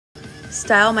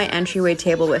Style my entryway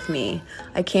table with me.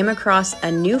 I came across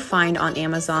a new find on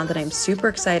Amazon that I'm super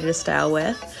excited to style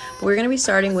with. But we're going to be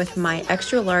starting with my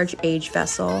extra large aged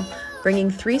vessel, bringing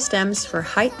 3 stems for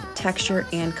height, texture,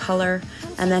 and color,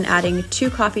 and then adding 2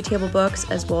 coffee table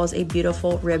books as well as a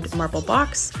beautiful ribbed marble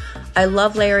box. I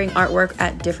love layering artwork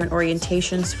at different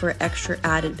orientations for extra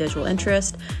added visual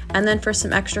interest. And then for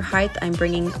some extra height, I'm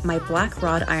bringing my black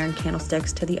wrought iron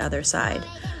candlesticks to the other side.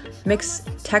 Mix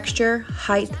texture,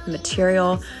 height,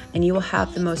 material, and you will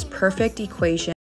have the most perfect equation